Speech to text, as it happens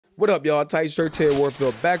What up, y'all? Tight Shirt Ted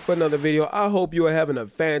Warfield back for another video. I hope you are having a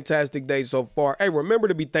fantastic day so far. Hey, remember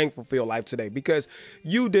to be thankful for your life today because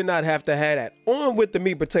you did not have to have that. On with the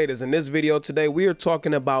meat potatoes. In this video today, we are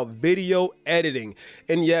talking about video editing.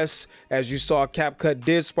 And yes, as you saw, CapCut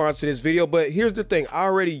did sponsor this video, but here's the thing. I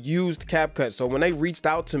already used CapCut. So when they reached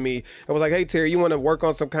out to me, I was like, hey, Terry, you want to work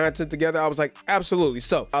on some content together? I was like, absolutely.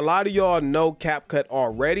 So a lot of y'all know CapCut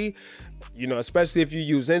already. You know, especially if you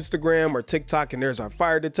use Instagram or TikTok and there's our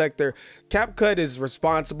fire detector. CapCut is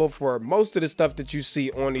responsible for most of the stuff that you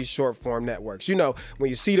see on these short form networks. You know, when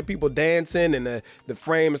you see the people dancing and the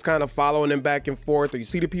frame is kind of following them back and forth, or you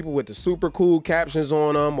see the people with the super cool captions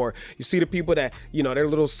on them, or you see the people that, you know, they're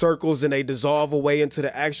little circles and they dissolve away into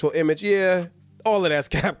the actual image. Yeah. All of that's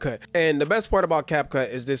CapCut. And the best part about CapCut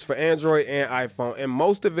is this for Android and iPhone, and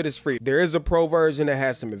most of it is free. There is a pro version that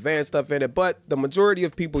has some advanced stuff in it, but the majority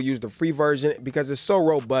of people use the free version because it's so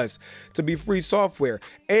robust to be free software,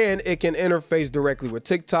 and it can interface directly with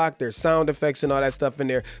TikTok. There's sound effects and all that stuff in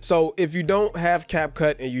there. So if you don't have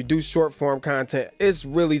CapCut and you do short form content, it's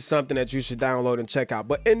really something that you should download and check out.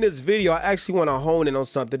 But in this video, I actually want to hone in on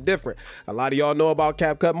something different. A lot of y'all know about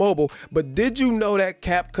CapCut Mobile, but did you know that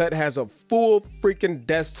CapCut has a full freaking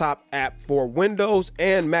desktop app for Windows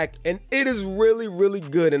and Mac, and it is really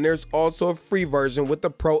good? And there's also a free version with the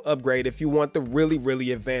pro upgrade if you want the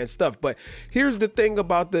really advanced stuff. But here's the thing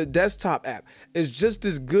about the desktop app: it's just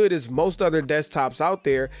as good as most other desktops out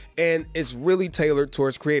there, and it's really tailored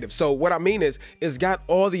towards creative. So what I mean is, it's got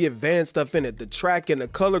all the advanced stuff in it. The tracking, the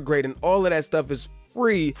color grading, all of that stuff is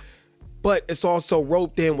free, but it's also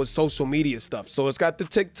roped in with social media stuff. So it's got the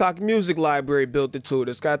TikTok music library built into it.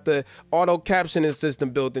 It's got the auto captioning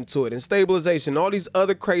system built into it, and stabilization, all these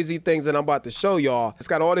other crazy things that I'm about to show y'all. It's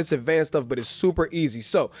got all this advanced stuff, but it's super easy.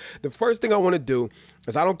 So the first thing I want to do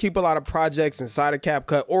is, I don't keep a lot of projects inside of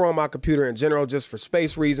CapCut or on my computer in general just for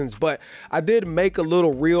space reasons, but I did make a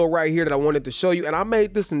little reel right here that I wanted to show you, and I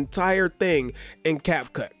made this entire thing in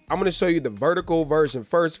CapCut. I'm going to show you the vertical version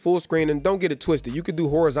first, full screen, and don't get it twisted. You could do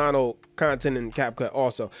horizontal content in CapCut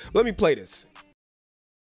also. Let me play this.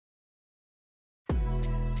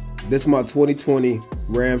 This is my 2020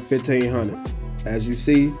 Ram 1500. As you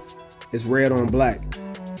see, it's red on black.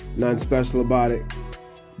 Nothing special about it,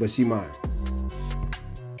 but she mine.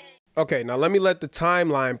 Okay, now let me let the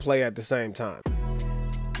timeline play at the same time.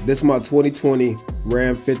 This is my 2020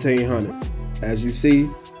 Ram 1500. As you see,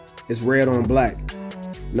 it's red on black.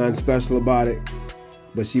 Nothing special about it,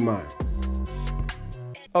 but she mine.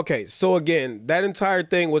 Okay, so again, that entire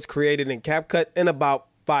thing was created in CapCut in about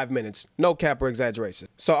 5 minutes. No cap or exaggeration.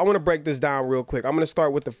 So I want to break this down real quick. I'm going to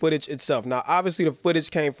start with the footage itself. Now, obviously the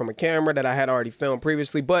footage came from a camera that I had already filmed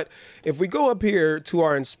previously, but if we go up here to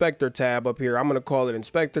our inspector tab up here, I'm going to call it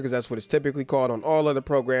inspector because that's what it's typically called on all other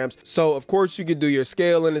programs. So of course you can do your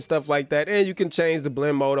scaling and stuff like that, and you can change the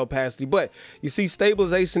blend mode, opacity, but you see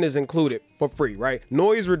stabilization is included for free, right?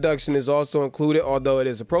 Noise reduction is also included, although it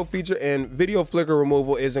is a pro feature, and video flicker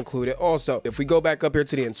removal is included also. If we go back up here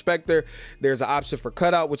to the inspector, there's an option for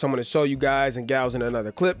cutout, which I'm going to show you guys and gals in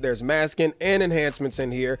another clip. There's masking and enhancements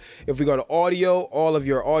in here. If we go to audio, all of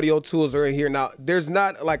your audio tools are in here. Now, there's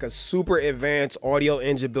not like a super advanced audio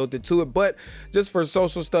engine built into it, but just for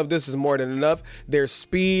social stuff, this is more than enough. There's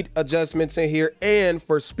speed adjustments in here, and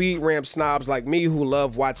for speed ramp snobs like me who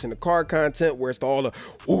love watching the car content where it's all the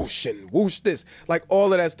whoosh and whoosh this, like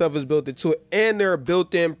all of that stuff is built into it. And there are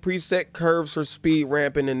built-in preset curves for speed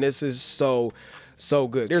ramping, and this is so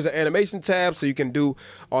good. There's an animation tab, so you can do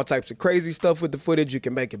all types of crazy stuff with the footage. You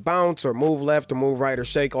can make it bounce or move left or move right or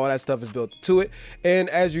shake. All that stuff is built into it. And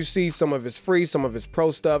as you see, some of it's free, some of it's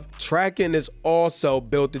pro stuff. Tracking is also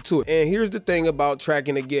built into it. And here's the thing about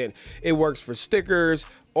tracking again. It works for stickers,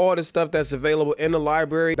 all the stuff that's available in the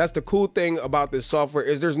library. That's the cool thing about this software,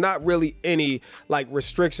 is there's not really any like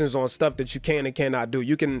restrictions on stuff that you can and cannot do.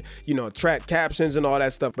 You can, you know, track captions and all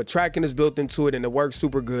that stuff, but tracking is built into it and it works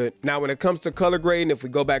super good. Now, when it comes to color grading, if we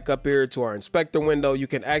go back up here to our inspector window, you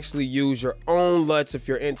can actually use your own LUTs if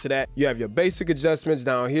you're into that. You have your basic adjustments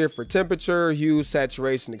down here for temperature, hue,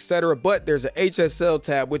 saturation, etc. But there's an HSL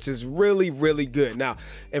tab, which is really good. Now,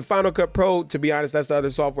 in Final Cut Pro, to be honest, that's the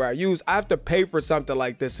other software I use. I have to pay for something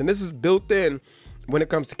like this, and this is built in when it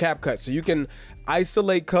comes to CapCut, so you can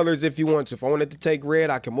isolate colors if you want to. If I wanted to take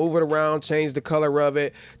red, I can move it around, change the color of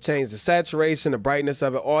it, change the saturation, the brightness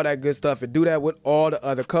of it, all that good stuff, and do that with all the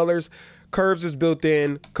other colors. Curves is built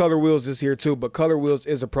in, color wheels is here too, but color wheels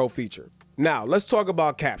is a pro feature. Now, let's talk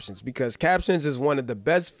about captions, because captions is one of the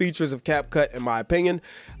best features of CapCut in my opinion.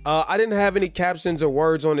 I didn't have any captions or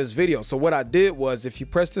words on this video, so what I did was, if you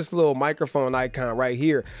press this little microphone icon right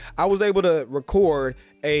here, I was able to record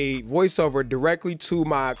a voiceover directly to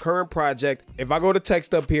my current project. If I go to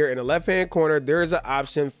text up here in the left hand corner, there is an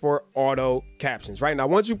option for auto captions. Right now,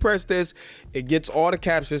 once you press this, it gets all the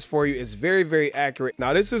captions for you. It's very, very accurate.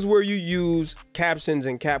 Now, this is where you use captions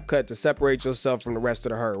in CapCut to separate yourself from the rest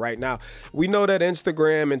of the herd. Right now, we know that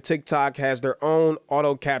Instagram and TikTok has their own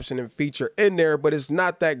auto captioning feature in there, but it's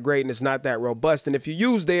not that great and it's not that robust. And if you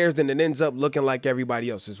use theirs, then it ends up looking like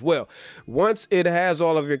everybody else as well. Once it has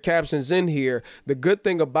all of your captions in here, the good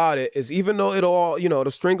thing about it is, even though it'll all,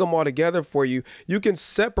 to string them all together for you, you can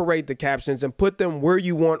separate the captions and put them where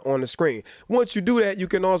you want on the screen. Once you do that, you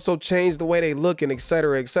can also change the way they look and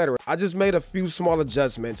etc, etc. I just made a few small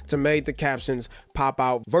adjustments to make the captions pop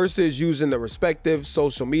out versus using the respective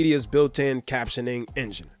social media's built-in captioning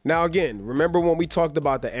engine. Now again, remember when we talked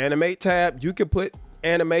about the animate tab, you could put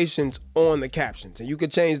animations on the captions and you could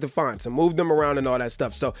change the fonts and move them around and all that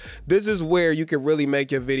stuff. So this is where you can really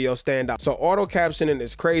make your video stand out. So auto captioning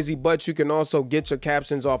is crazy, but you can also get your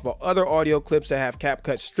captions off of other audio clips that have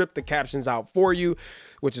CapCut strip the captions out for you,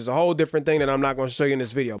 which is a whole different thing that I'm not going to show you in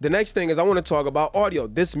this video. The next thing is I want to talk about audio.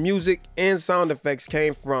 This music and sound effects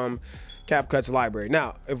came from CapCut's library.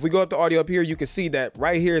 Now, if we go up to audio up here, you can see that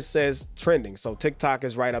right here it says trending. So TikTok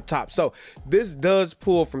is right up top. So this does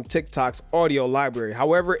pull from TikTok's audio library.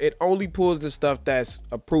 However, it only pulls the stuff that's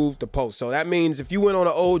approved to post. So that means if you went on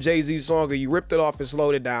an old Jay-Z song or you ripped it off and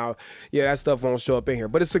slowed it down, yeah, that stuff won't show up in here.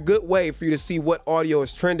 But it's a good way for you to see what audio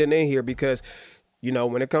is trending in here, because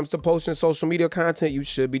when it comes to posting social media content, you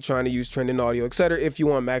should be trying to use trending audio, etc., if you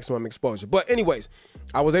want maximum exposure. But anyways,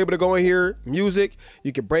 I was able to go in here, music,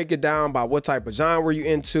 you can break it down by what type of genre you're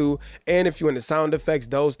into, and if you're into sound effects,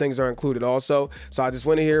 those things are included also. So I just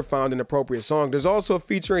went in here, found an appropriate song. There's also a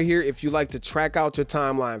feature in here, if you like to track out your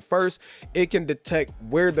timeline first, it can detect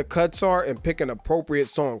where the cuts are and pick an appropriate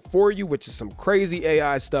song for you, which is some crazy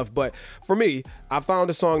AI stuff. But for me, I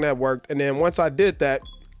found a song that worked, and then once I did that,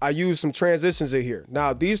 I used some transitions in here.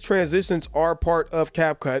 Now, these transitions are part of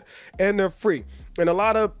CapCut and they're free. And a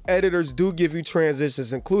lot of editors do give you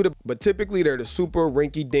transitions included, but typically they're the super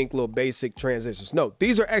rinky-dink little basic transitions. No,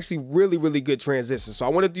 these are actually really, really good transitions. So I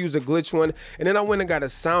wanted to use a glitch one, and then I went and got a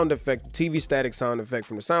sound effect, TV static sound effect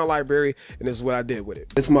from the sound library, and this is what I did with it.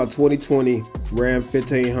 This is my 2020 Ram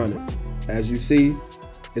 1500. As you see,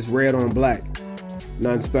 it's red on black.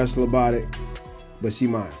 Nothing special about it, but she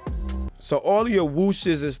mine. So all of your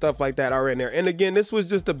whooshes and stuff like that are in there. And again, this was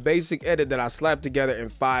just a basic edit that I slapped together in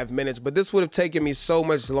 5 minutes, but this would have taken me so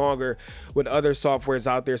much longer with other softwares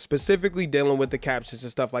out there, specifically dealing with the captions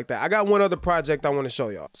and stuff like that. I got one other project I want to show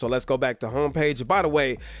y'all. So let's go back to homepage. By the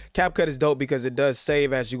way, CapCut is dope because it does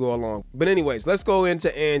save as you go along. But anyways, let's go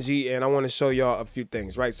into Angie and I want to show y'all a few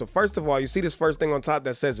things, right? So first of all, you see this first thing on top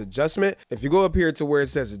that says adjustment. If you go up here to where it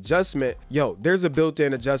says adjustment, there's a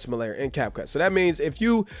built-in adjustment layer in CapCut. So that means if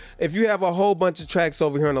you have a whole bunch of tracks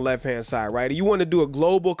over here on the left hand side, right, and you want to do a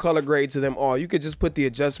global color grade to them all, you could just put the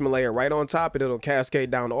adjustment layer right on top and it'll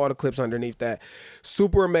cascade down to all the clips underneath that.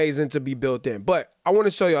 Super amazing to be built in. But I want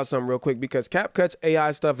to show y'all something real quick, because CapCut's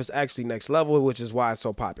AI stuff is actually next level, which is why it's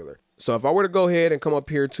so popular. So if I were to go ahead and come up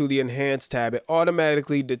here to the enhance tab, it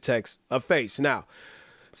automatically detects a face. Now,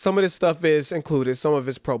 some of this stuff is included, some of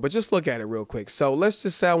it's pro, but just look at it real quick. So let's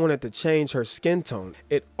just say I wanted to change her skin tone.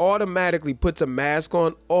 It automatically puts a mask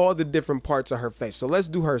on all the different parts of her face. So let's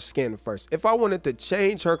do her skin first. If I wanted to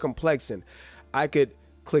change her complexion, I could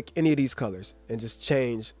click any of these colors and just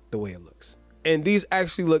change the way it looks. And these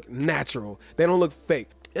actually look natural. They don't look fake.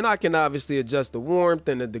 And I can obviously adjust the warmth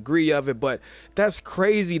and the degree of it, but that's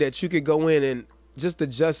crazy that you could go in and just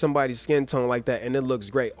adjust somebody's skin tone like that and it looks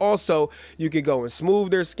great. Also, you could go and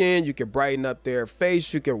smooth their skin, you can brighten up their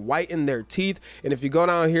face, you can whiten their teeth, and if you go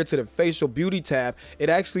down here to the facial beauty tab, it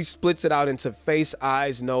actually splits it out into face,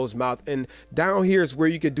 eyes, nose, mouth, and down here is where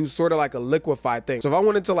you could do sort of like a liquefied thing. So if I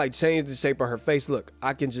wanted to like change the shape of her face, look,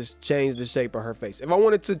 I can just change the shape of her face. If I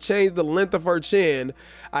wanted to change the length of her chin,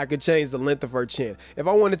 I could change the length of her chin. If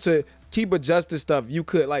I wanted to keep adjusting stuff, you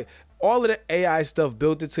could. Like, all of the AI stuff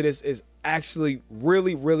built into this is actually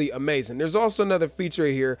really, really amazing. There's also another feature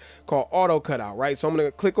here called auto cutout, right? So I'm going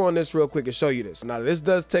to click on this real quick and show you this. Now, this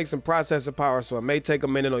does take some processor power, so it may take a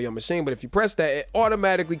minute on your machine, but if you press that, it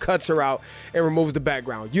automatically cuts her out and removes the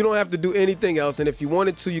background. You don't have to do anything else, and if you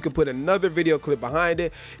wanted to, you could put another video clip behind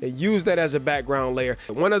it and use that as a background layer.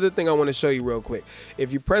 One other thing I want to show you real quick.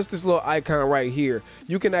 If you press this little icon right here,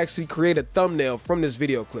 you can actually create a thumbnail from this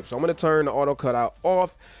video clip. So I'm going to turn the auto cutout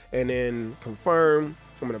off and then confirm.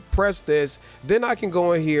 I'm gonna press this. Then I can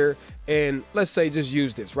go in here and let's say just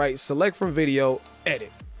use this, right? Select from video,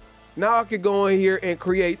 edit. Now I can go in here and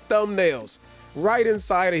create thumbnails right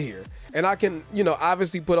inside of here. And I can, you know,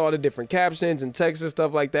 obviously put all the different captions and text and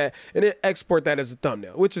stuff like that, and then export that as a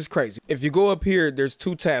thumbnail, which is crazy. If you go up here, there's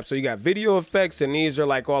 2 tabs. So you got video effects, and these are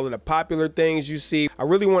like all of the popular things you see. I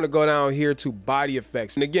really want to go down here to body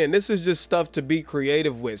effects. And again, this is just stuff to be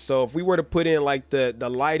creative with. So if we were to put in like the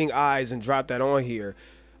lighting eyes and drop that on here,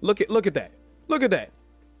 look at that. Look at that.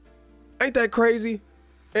 Ain't that crazy?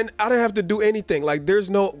 And I don't have to do anything. Like, there's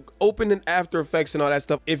no open and after effects and all that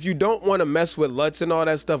stuff. If you don't want to mess with LUTs and all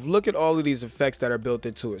that stuff, look at all of these effects that are built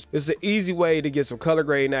into it. It's an easy way to get some color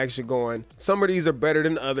grading action going. Some of these are better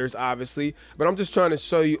than others, obviously, but I'm just trying to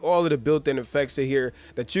show you all of the built-in effects in here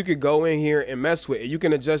that you could go in here and mess with. You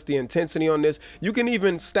can adjust the intensity on this. You can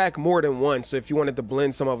even stack more than one, so if you wanted to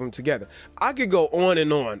blend some of them together. I could go on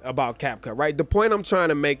and on about CapCut, right? The point I'm trying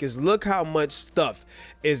to make is look how much stuff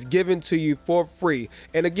is given to you for free.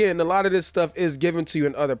 And again, a lot of this stuff is given to you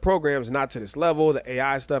in other programs, not to this level. The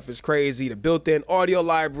AI stuff is crazy. The built-in audio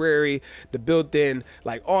library, the built-in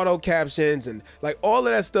like auto captions, and like all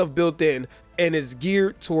of that stuff built in, and is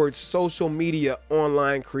geared towards social media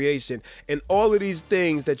online creation. And all of these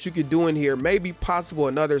things that you could do in here may be possible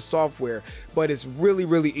in other software, but it's really,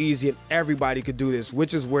 really easy and everybody could do this,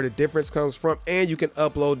 which is where the difference comes from. And you can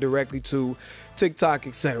upload directly to TikTok,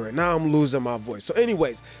 etc. Now I'm losing my voice. So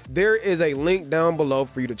anyways, there is a link down below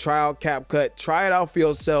for you to try out CapCut. Try it out for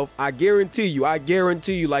yourself. I guarantee you, like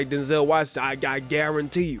Denzel Washington, I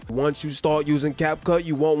guarantee you, once you start using CapCut,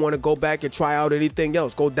 you won't want to go back and try out anything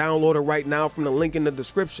else. Go download it right now from the link in the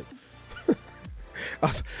description.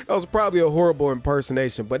 That was probably a horrible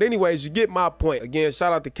impersonation, but anyways, you get my point. Again,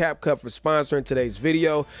 shout out to CapCut for sponsoring today's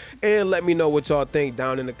video, and let me know what y'all think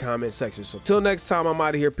down in the comment section. So till next time, I'm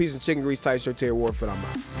out of here. Peace and chicken grease, tight shirt, Terry Warford. I'm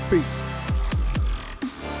out. Peace.